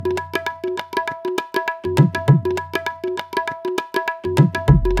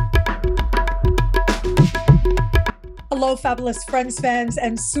Hello, fabulous friends, fans,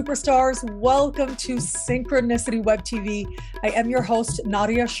 and superstars. Welcome to Synchronicity Web TV. I am your host,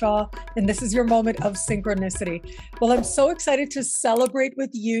 Nadia Shah, and this is your moment of synchronicity. Well, I'm so excited to celebrate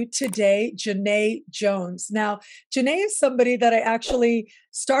with you today, JANÉT Jones. Now, JANÉT is somebody that I actually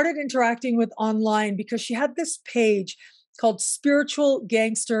started interacting with online because she had this page called Spiritual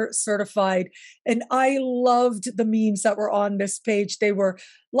Gangster Certified. And I loved the memes that were on this page. They were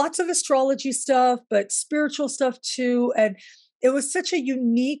lots of astrology stuff, but spiritual stuff too. And it was such a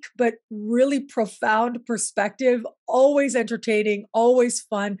unique, but really profound perspective, always entertaining, always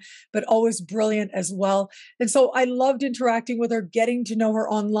fun, but always brilliant as well. And so I loved interacting with her, getting to know her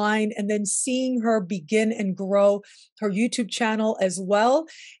online, and then seeing her begin and grow her YouTube channel as well.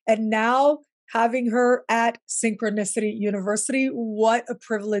 And now having her at Synchronicity University. What a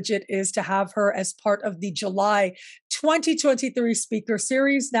privilege it is to have her as part of the July 2023 speaker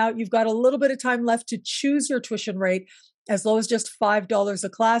series. Now, you've got a little bit of time left to choose your tuition rate, as low as just $5 a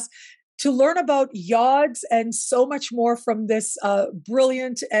class, to learn about yods and so much more from this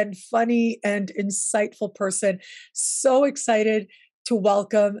brilliant and funny and insightful person. So excited to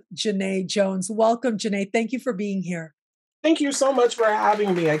welcome JANÉT Jones. Welcome, JANÉT. Thank you for being here. Thank you so much for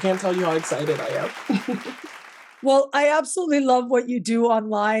having me. I can't tell you how excited I am. Well, I absolutely love what you do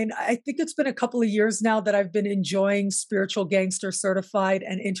online. I think it's been a couple of years now that I've been enjoying Spiritual Gangster Certified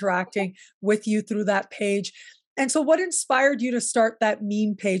and interacting with you through that page. And so what inspired you to start that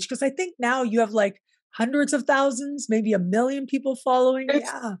meme page? Because I think now you have like hundreds of thousands, maybe 1 million people following.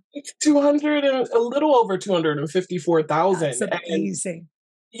 It's 200 and a little over 254,000. That's amazing.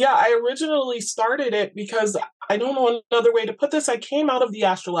 Yeah, I originally started it because I don't know another way to put this. I came out of the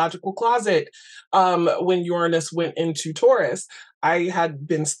astrological closet when Uranus went into Taurus. I had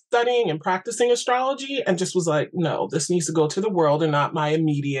been studying and practicing astrology and just was like, no, this needs to go to the world and not my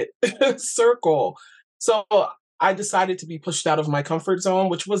immediate circle. So I decided to be pushed out of my comfort zone,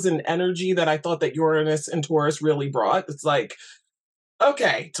 which was an energy that I thought that Uranus and Taurus really brought. It's like,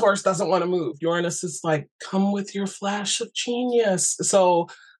 okay, Taurus doesn't want to move. Uranus is like, come with your flash of genius. So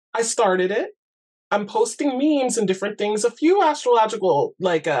I started it. I'm posting memes and different things, a few astrological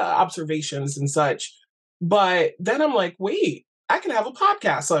observations and such. But then I'm like, wait, I can have a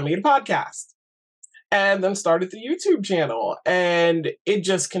podcast. So I made a podcast and then started the YouTube channel. And it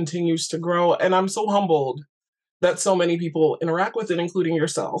just continues to grow. And I'm so humbled that so many people interact with it, including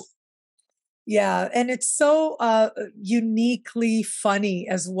yourself. Yeah, and it's so uniquely funny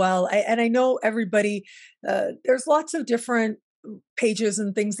as well. And I know everybody, there's lots of different pages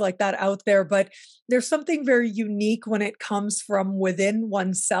and things like that out there, but there's something very unique when it comes from within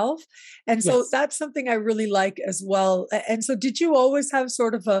oneself. And so Yes. that's something I really like as well. And so did you always have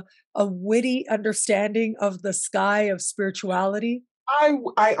sort of a witty understanding of the sky of spirituality?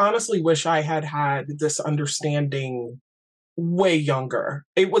 I honestly wish I had had this understanding way younger.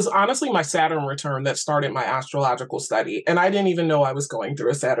 It was honestly my Saturn return that started my astrological study. And I didn't even know I was going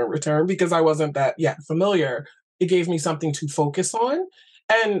through a Saturn return because I wasn't that yet familiar. It gave me something to focus on.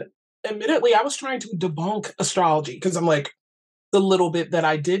 And admittedly, I was trying to debunk astrology because I'm like, the little bit that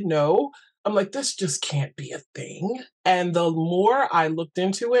I did know, I'm like, this just can't be a thing. And the more I looked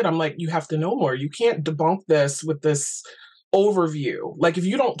into it, I'm like, you have to know more. You can't debunk this with this overview. Like, if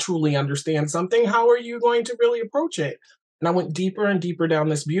you don't truly understand something, how are you going to really approach it? And I went deeper and deeper down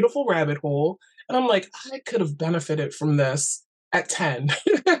this beautiful rabbit hole. And I'm like, I could have benefited from this at 10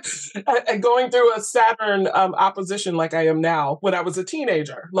 and going through a Saturn opposition like I am now when I was a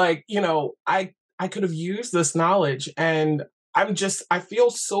teenager. Like, I could have used this knowledge and I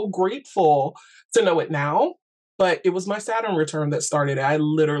feel so grateful to know it now. But it was my Saturn return that started it. I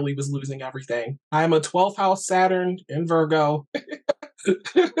literally was losing everything. I'm a 12th house Saturn in Virgo.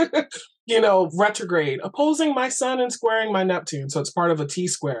 Retrograde, opposing my sun and squaring my Neptune. So it's part of a T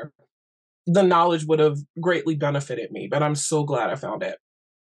square. The knowledge would have greatly benefited me, but I'm so glad I found it.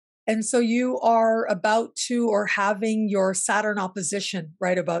 And so you are about to or having your Saturn opposition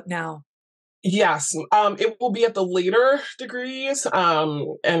right about now. Yes, it will be at the later degrees,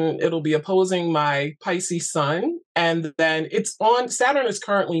 and it'll be opposing my Pisces sun. And then Saturn is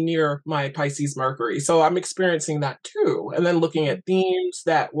currently near my Pisces Mercury. So I'm experiencing that too. And then looking at themes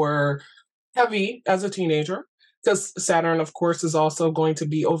that were heavy as a teenager, because Saturn, of course, is also going to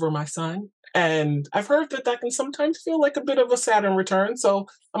be over my sun. And I've heard that can sometimes feel like a bit of a Saturn return. So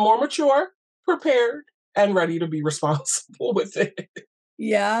I'm more mature, prepared, and ready to be responsible with it.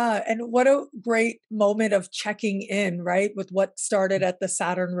 Yeah. And what a great moment of checking in, right? With what started at the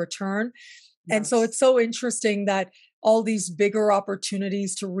Saturn return. And so it's Yes. so interesting that all these bigger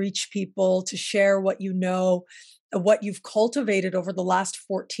opportunities to reach people, to share what you know, what you've cultivated over the last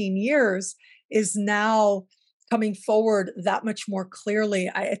 14 years is now coming forward that much more clearly.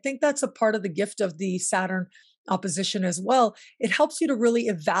 I think that's a part of the gift of the Saturn opposition as well. It helps you to really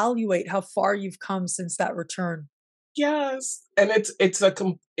evaluate how far you've come since that return. Yes, and it's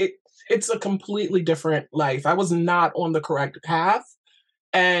a completely different life. I was not on the correct path,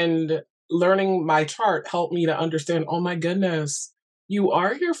 and learning my chart helped me to understand, oh my goodness, you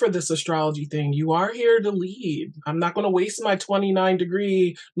are here for this astrology thing. You are here to lead. I'm not going to waste my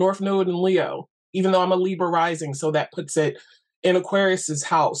 29-degree North Node in Leo, even though I'm a Libra rising. So that puts it in Aquarius's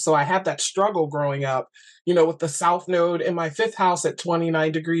house. So I had that struggle growing up, with the South Node in my fifth house at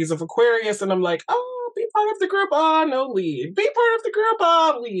 29 degrees of Aquarius. And I'm like, oh, be part of the group. Ah, no lead. Be part of the group.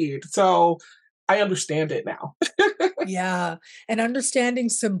 Ah, lead. So I understand it now. Yeah. And understanding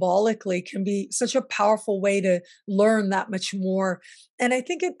symbolically can be such a powerful way to learn that much more. And I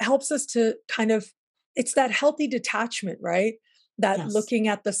think it helps us to it's that healthy detachment, right? That Yes. looking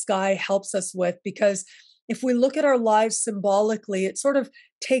at the sky helps us with, because if we look at our lives symbolically, it sort of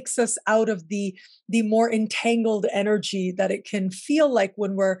takes us out of the more entangled energy that it can feel like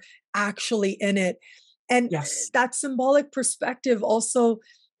when we're actually in it. And Yes. that symbolic perspective also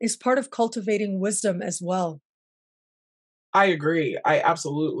is part of cultivating wisdom as well. I agree. I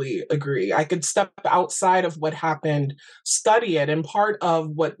absolutely agree. I could step outside of what happened, study it. And part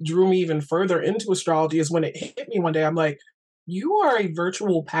of what drew me even further into astrology is when it hit me one day, I'm like, you are a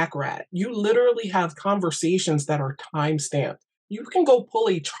virtual pack rat. You literally have conversations that are time stamped. You can go pull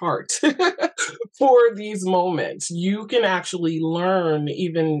a chart for these moments. You can actually learn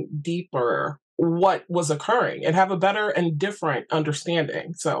even deeper what was occurring and have a better and different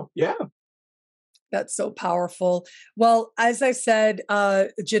understanding. So, yeah. That's so powerful. Well, as I said,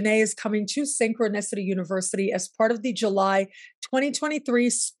 JANÉT is coming to Synchronicity University as part of the July 2023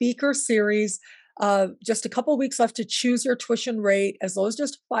 speaker series. Just a couple weeks left to choose your tuition rate, as low as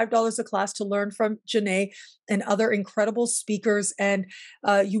just $5 a class to learn from JANÉT and other incredible speakers. And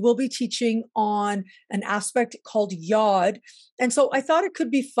you will be teaching on an aspect called Yod. And so I thought it could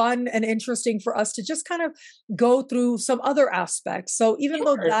be fun and interesting for us to just kind of go through some other aspects. So even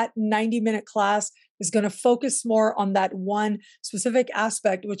though Sure. that 90-minute class is going to focus more on that one specific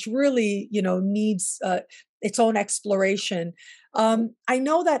aspect, which really, needs its own exploration. I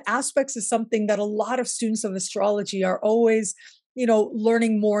know that aspects is something that a lot of students of astrology are always,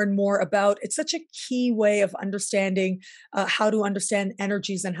 learning more and more about. It's such a key way of understanding how to understand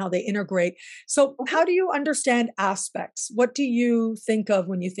energies and how they integrate. So, how do you understand aspects? What do you think of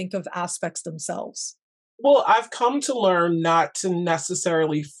when you think of aspects themselves? Well, I've come to learn not to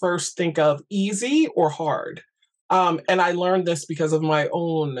necessarily first think of easy or hard. And I learned this because of my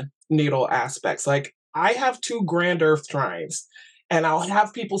own natal aspects. Like, I have two grand earth trines, and I'll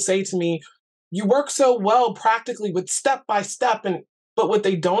have people say to me, you work so well practically with step by step. But what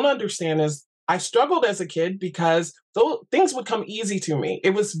they don't understand is I struggled as a kid because those things would come easy to me.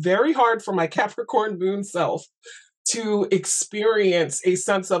 It was very hard for my Capricorn moon self to experience a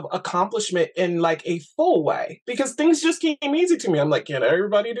sense of accomplishment in like a full way because things just came easy to me. I'm like, can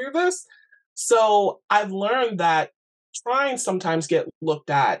everybody do this? So I've learned that trying sometimes get looked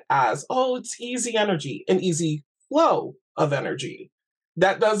at as, oh, it's easy energy, an easy flow of energy.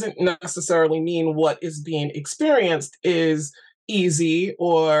 That doesn't necessarily mean what is being experienced is easy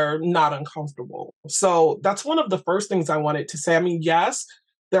or not uncomfortable. So that's one of the first things I wanted to say. I mean, yes,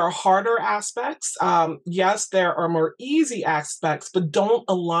 there are harder aspects. Yes, there are more easy aspects, but don't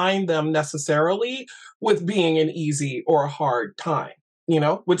align them necessarily with being an easy or a hard time.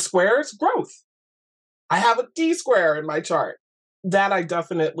 With squares, growth. I have a D square in my chart that I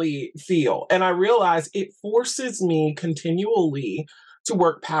definitely feel. And I realize it forces me continually to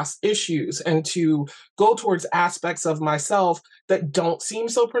work past issues and to go towards aspects of myself that don't seem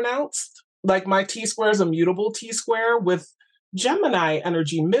so pronounced. Like my T square is a mutable T square with Gemini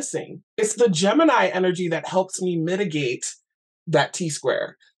energy missing. It's the Gemini energy that helps me mitigate that T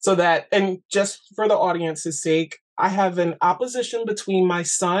square. So that, and just for the audience's sake, I have an opposition between my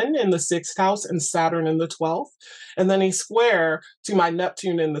sun in the sixth house and Saturn in the 12th, and then a square to my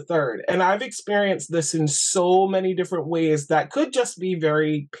Neptune in the third. And I've experienced this in so many different ways that could just be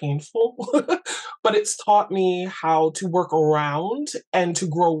very painful, but it's taught me how to work around and to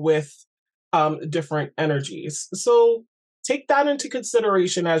grow with different energies. So take that into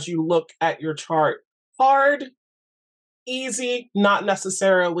consideration as you look at your chart. Hard, easy, not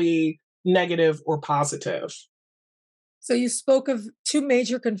necessarily negative or positive. So you spoke of two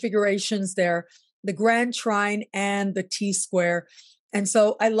major configurations there, the grand trine and the T square. And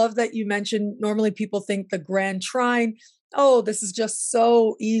so I love that you mentioned normally people think the grand trine, oh, this is just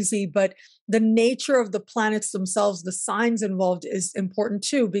so easy. But the nature of the planets themselves, the signs involved is important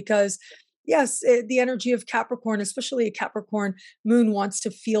too, because yes, the energy of Capricorn, especially a Capricorn moon, wants to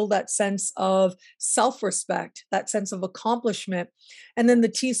feel that sense of self-respect, that sense of accomplishment. And then the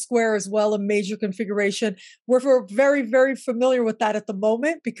T square as well, a major configuration. We're very, very familiar with that at the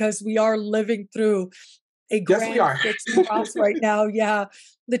moment because we are living through a Yes, we grand are. fixed cross right now. Yeah.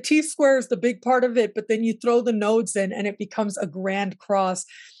 The T square is the big part of it, but then you throw the nodes in and it becomes a grand cross.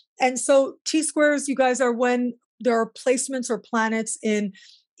 And so T squares, you guys, are when there are placements or planets in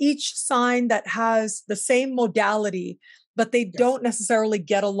each sign that has the same modality, but they Yes. don't necessarily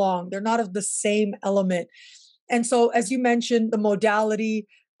get along. They're not of the same element. And so, as you mentioned, the modality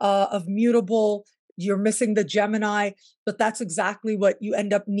of mutable, you're missing the Gemini, but that's exactly what you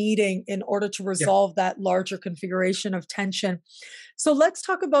end up needing in order to Yeah. resolve that larger configuration of tension. So let's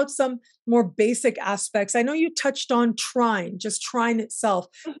talk about some more basic aspects. I know you touched on trine, just trine itself.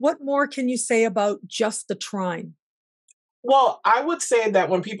 What more can you say about just the trine? Well, I would say that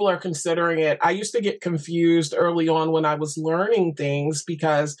when people are considering it, I used to get confused early on when I was learning things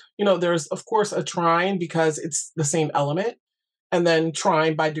because, there's, of course, a trine because it's the same element, and then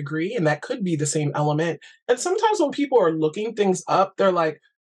trine by degree, and that could be the same element. And sometimes when people are looking things up, they're like,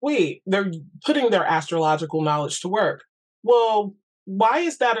 wait, they're putting their astrological knowledge to work. Well, why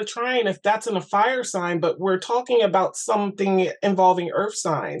is that a trine if that's in a fire sign, but we're talking about something involving earth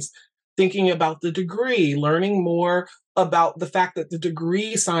signs? Thinking about the degree, learning more about the fact that the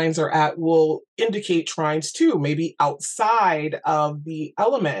degree signs are at will indicate trines too, maybe outside of the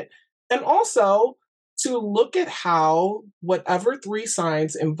element. And also to look at how whatever three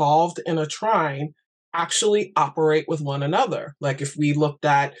signs involved in a trine actually operate with one another. Like if we looked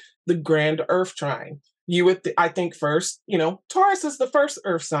at the grand earth trine, you would, I think first, Taurus is the first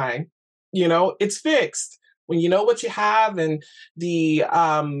earth sign, it's fixed. When you know what you have and the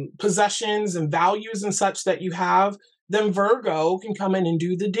possessions and values and such that you have, then Virgo can come in and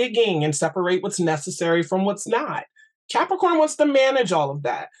do the digging and separate what's necessary from what's not. Capricorn wants to manage all of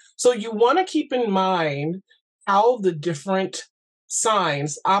that. So you want to keep in mind how the different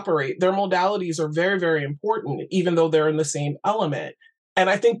signs operate. Their modalities are very, very important, even though they're in the same element. And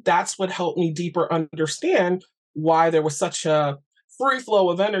I think that's what helped me deeper understand why there was such a free flow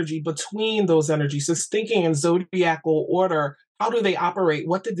of energy between those energies. Just thinking in zodiacal order, how do they operate?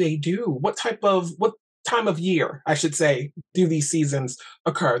 What did they do? What time of year, I should say, do these seasons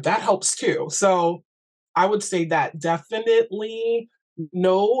occur? That helps too. So I would say that definitely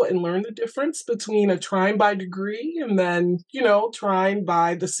know and learn the difference between a trine by degree and then, trine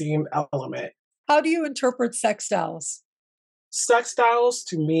by the same element. How do you interpret sextiles? Sextiles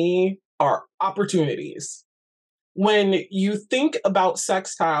to me are opportunities. When you think about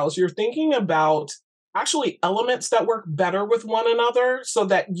sextiles, you're thinking about actually elements that work better with one another so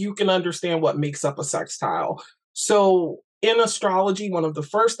that you can understand what makes up a sextile. So in astrology, one of the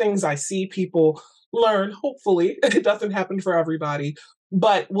first things I see people learn, hopefully, it doesn't happen for everybody,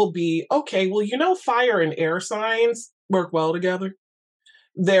 but will be okay, well, fire and air signs work well together.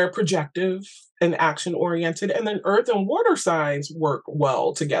 They're projective and action oriented, and then earth and water signs work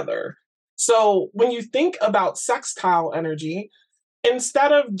well together. So when you think about sextile energy,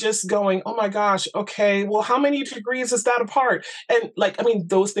 instead of just going, oh my gosh, okay, well, how many degrees is that apart? And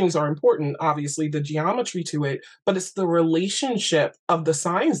those things are important, obviously, the geometry to it, but it's the relationship of the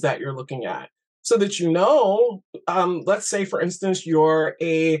signs that you're looking at. So that let's say, for instance, you're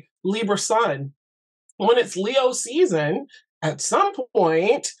a Libra sun. When it's Leo season, at some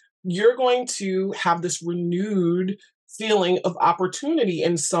point, you're going to have this renewed feeling of opportunity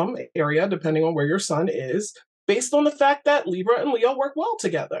in some area, depending on where your sun is, based on the fact that Libra and Leo work well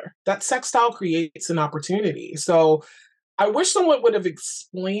together. That sextile creates an opportunity. So I wish someone would have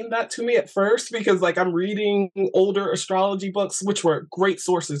explained that to me at first because, I'm reading older astrology books, which were great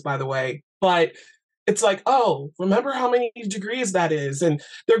sources, by the way, but it's like, oh, remember how many degrees that is? And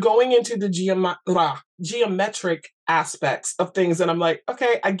they're going into the geometric aspects of things. And I'm like,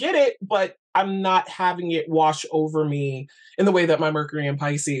 okay, I get it, but I'm not having it wash over me in the way that my Mercury in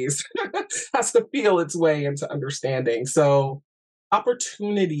Pisces has to feel its way into understanding. So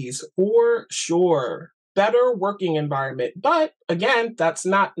opportunities for sure. Better working environment. But again, that's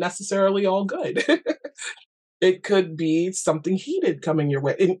not necessarily all good. It could be something heated coming your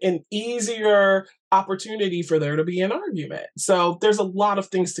way, an easier opportunity for there to be an argument. So there's a lot of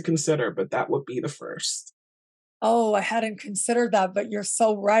things to consider, but that would be the first. Oh, I hadn't considered that, but you're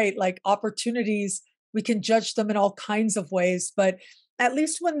so right. Like opportunities, we can judge them in all kinds of ways, but at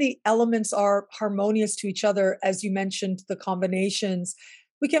least when the elements are harmonious to each other, as you mentioned, the combinations,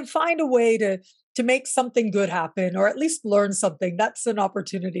 we can find a way to make something good happen or at least learn something. That's an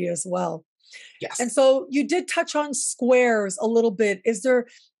opportunity as well. And Yes. so you did touch on squares a little bit. Is there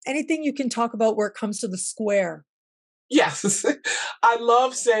anything you can talk about where it comes to the square? Yes. I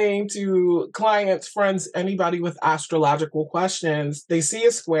love saying to clients, friends, anybody with astrological questions, they see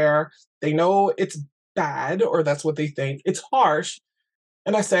a square, they know it's bad, or that's what they think, it's harsh.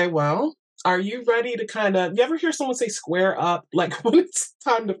 And I say, well, are you ready to kind of, you ever hear someone say square up, like when it's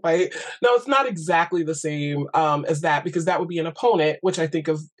time to fight? No, it's not exactly the same as that, because that would be an opponent, which I think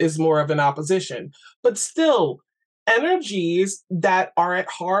of is more of an opposition. But still, energies that are at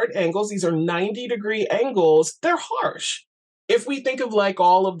hard angles, these are 90-degree angles, they're harsh. If we think of like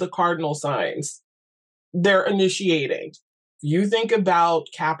all of the cardinal signs, they're initiating. You think about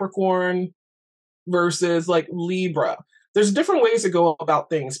Capricorn versus like Libra. There's different ways to go about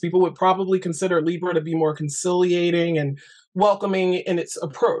things. People would probably consider Libra to be more conciliating and welcoming in its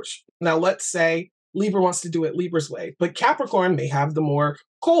approach. Now, let's say Libra wants to do it Libra's way, but Capricorn may have the more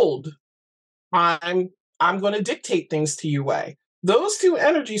cold, I'm I'm going to dictate things to you way. Those two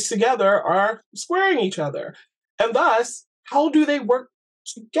energies together are squaring each other. And thus, how do they work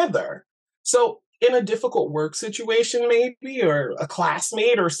together? So in a difficult work situation, maybe, or a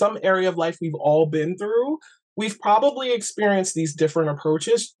classmate, or some area of life we've all been through, we've probably experienced these different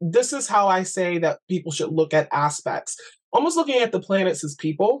approaches. This is how I say that people should look at aspects, almost looking at the planets as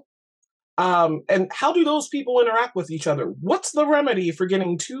people. And how do those people interact with each other? What's the remedy for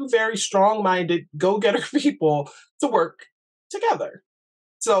getting two very strong minded, go getter people to work together?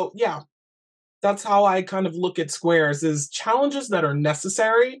 So, yeah, that's how I kind of look at squares, is challenges that are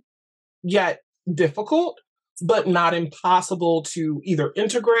necessary yet difficult, but not impossible to either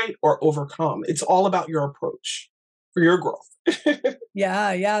integrate or overcome. It's all about your approach for your growth.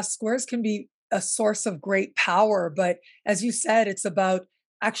 Yeah, yeah. Squares can be a source of great power, but as you said, it's about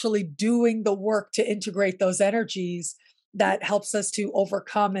actually doing the work to integrate those energies that helps us to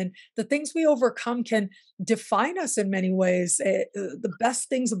overcome. And the things we overcome can define us in many ways. The best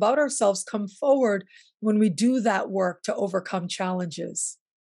things about ourselves come forward when we do that work to overcome challenges.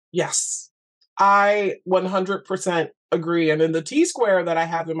 Yes, I 100% agree. And in the T square that I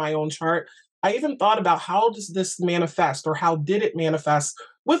have in my own chart, I even thought about how does this manifest, or how did it manifest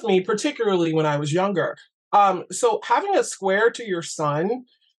with me, particularly when I was younger. So having a square to your sun,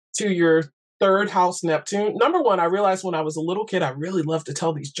 to your third house Neptune, number one, I realized when I was a little kid, I really loved to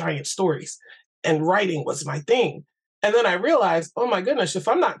tell these giant stories, and writing was my thing. And then I realized, oh my goodness, if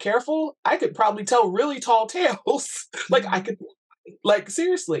I'm not careful, I could probably tell really tall tales. Like I could, like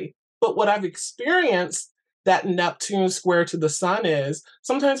seriously. But what I've experienced that Neptune square to the sun is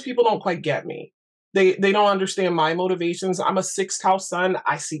sometimes people don't quite get me. They don't understand my motivations. I'm a sixth house sun.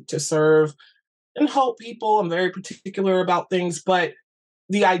 I seek to serve and help people. I'm very particular about things, but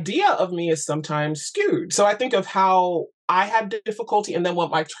the idea of me is sometimes skewed. So I think of how I had difficulty, and then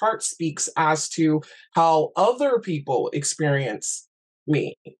what my chart speaks as to how other people experience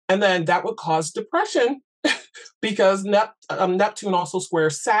me. And then that would cause depression because Neptune also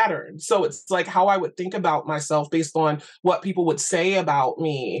squares Saturn. So it's like how I would think about myself based on what people would say about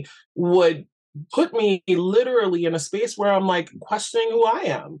me would put me literally in a space where I'm like questioning who I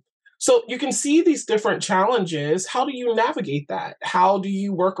am. So you can see these different challenges. How do you navigate that? How do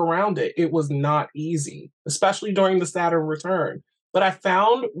you work around it? It was not easy, especially during the Saturn return. But I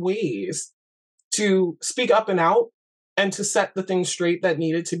found ways to speak up and out, and to set the things straight that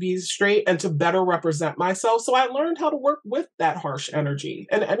needed to be straight, and to better represent myself. So I learned how to work with that harsh energy,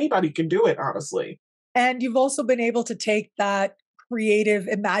 and anybody can do it, honestly. And you've also been able to take that creative,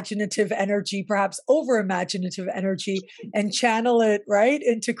 imaginative energy, perhaps over imaginative energy, and channel it right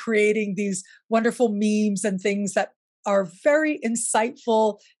into creating these wonderful memes and things that are very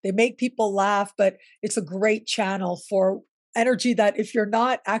insightful. They make people laugh, but it's a great channel for energy that if you're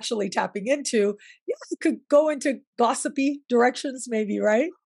not actually tapping into, yeah, it could go into gossipy directions, maybe, right?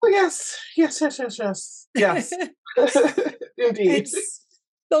 Oh, yes, yes, yes, yes, yes, yes. And Indeed.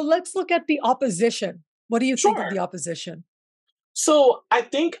 so let's look at the opposition. What do you think of Sure. the opposition? So I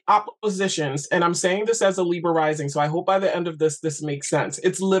think oppositions, and I'm saying this as a Libra rising, so I hope by the end of this makes sense.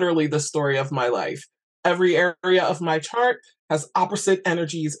 It's literally the story of my life. Every area of my chart has opposite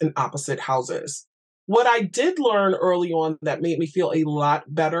energies in opposite houses. What I did learn early on that made me feel a lot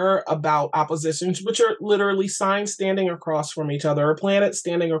better about oppositions, which are literally signs standing across from each other, or planets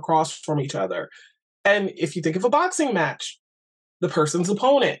standing across from each other. And if you think of a boxing match, the person's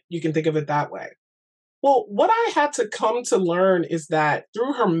opponent, you can think of it that way. Well, what I had to come to learn is that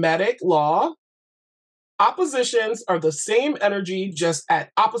through Hermetic law, oppositions are the same energy, just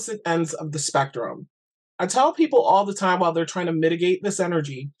at opposite ends of the spectrum. I tell people all the time while they're trying to mitigate this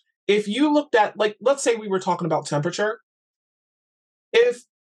energy, if you looked at, like, let's say we were talking about temperature, if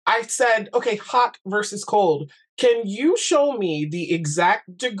I said, okay, hot versus cold, Can you show me the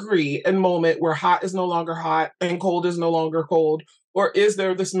exact degree and moment where hot is no longer hot and cold is no longer cold? Or is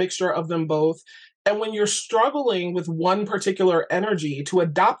there this mixture of them both? And when you're struggling with one particular energy, to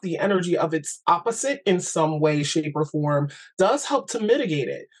adopt the energy of its opposite in some way, shape, or form does help to mitigate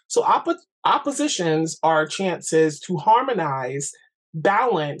it. So, oppositions are chances to harmonize,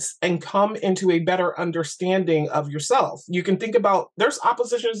 balance, and come into a better understanding of yourself. You can think about there's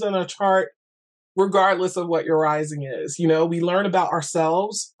oppositions in a chart regardless of what your rising is. You know, we learn about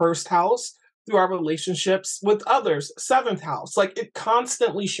ourselves, first house, through our relationships with others, seventh house. Like it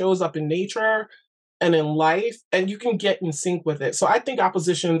constantly shows up in nature and in life, and you can get in sync with it. So I think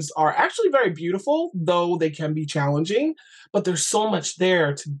oppositions are actually very beautiful, though they can be challenging, but there's so much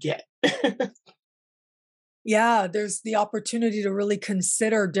there to get. Yeah, there's the opportunity to really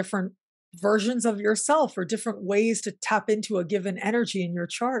consider different versions of yourself or different ways to tap into a given energy in your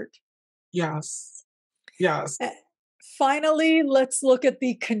chart. Yes. Yes. Eh, Finally, let's look at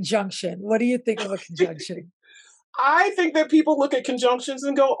the conjunction. What do you think of a conjunction? I think that people look at conjunctions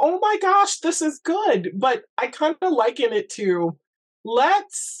and go, oh my gosh, this is good. But I kind of liken it to,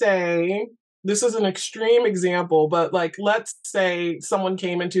 let's say, this is an extreme example, but like, let's say someone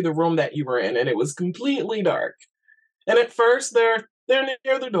came into the room that you were in and it was completely dark. And at first they're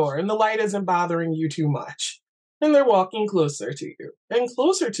near the door and the light isn't bothering you too much. And they're walking closer to you and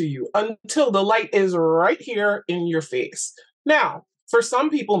closer to you until the light is right here in your face. Now, for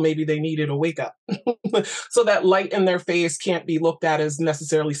some people, maybe they needed a wake up. So that light in their face can't be looked at as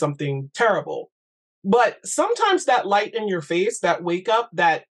necessarily something terrible. But sometimes that light in your face, that wake up,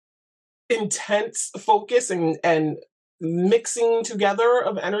 that intense focus and mixing together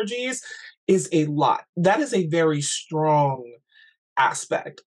of energies is a lot. That is a very strong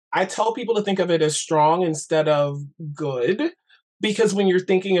aspect. I tell people to think of it as strong instead of good, because when you're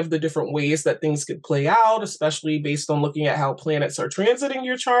thinking of the different ways that things could play out, especially based on looking at how planets are transiting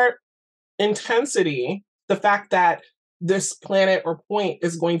your chart, intensity, the fact that this planet or point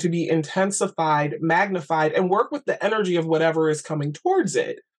is going to be intensified, magnified, and work with the energy of whatever is coming towards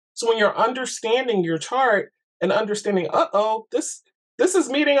it. So when you're understanding your chart and understanding, this is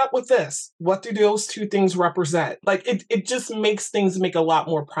meeting up with this. What do those two things represent? Like it just makes things make a lot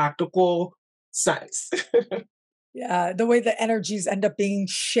more practical sense. Yeah, the way the energies end up being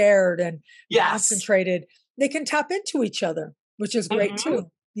shared and Yes. concentrated, they can tap into each other, which is great Hmm.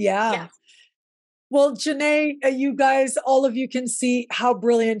 too. Yeah. Yes. Well, JANÉT, you guys, all of you can see how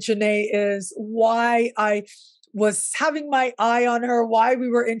brilliant JANÉT is, why I was having my eye on her, why we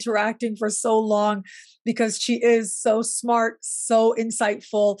were interacting for so long, because she is so smart, so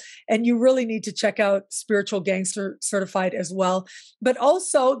insightful, and you really need to check out Spiritual Gangster Certified as well. But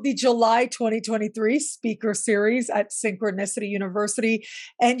also the July 2023 speaker series at Synchronicity University.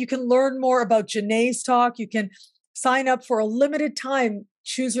 And you can learn more about JANÉT's talk. You can sign up for a limited time,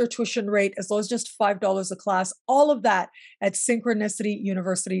 choose your tuition rate as low as just $5 a class, all of that at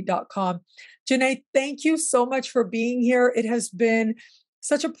synchronicityuniversity.com. JANÉT, thank you so much for being here. It has been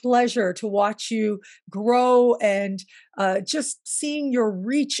such a pleasure to watch you grow and just seeing your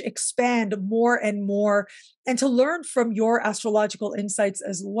reach expand more and more, and to learn from your astrological insights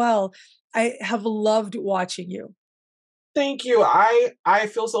as well. I have loved watching you. Thank you. I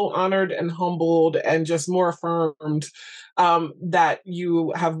feel so honored and humbled and just more affirmed that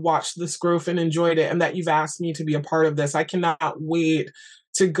you have watched this growth and enjoyed it, and that you've asked me to be a part of this. I cannot wait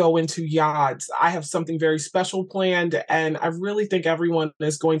to go into yachts. I have something very special planned, and I really think everyone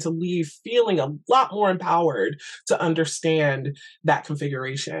is going to leave feeling a lot more empowered to understand that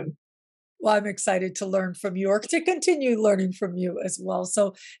configuration. Well, I'm excited to learn from you or to continue learning from you as well.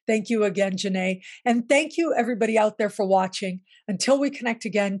 So thank you again, JANÉT. And thank you, everybody out there, for watching. Until we connect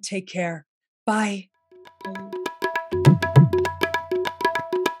again, take care. Bye.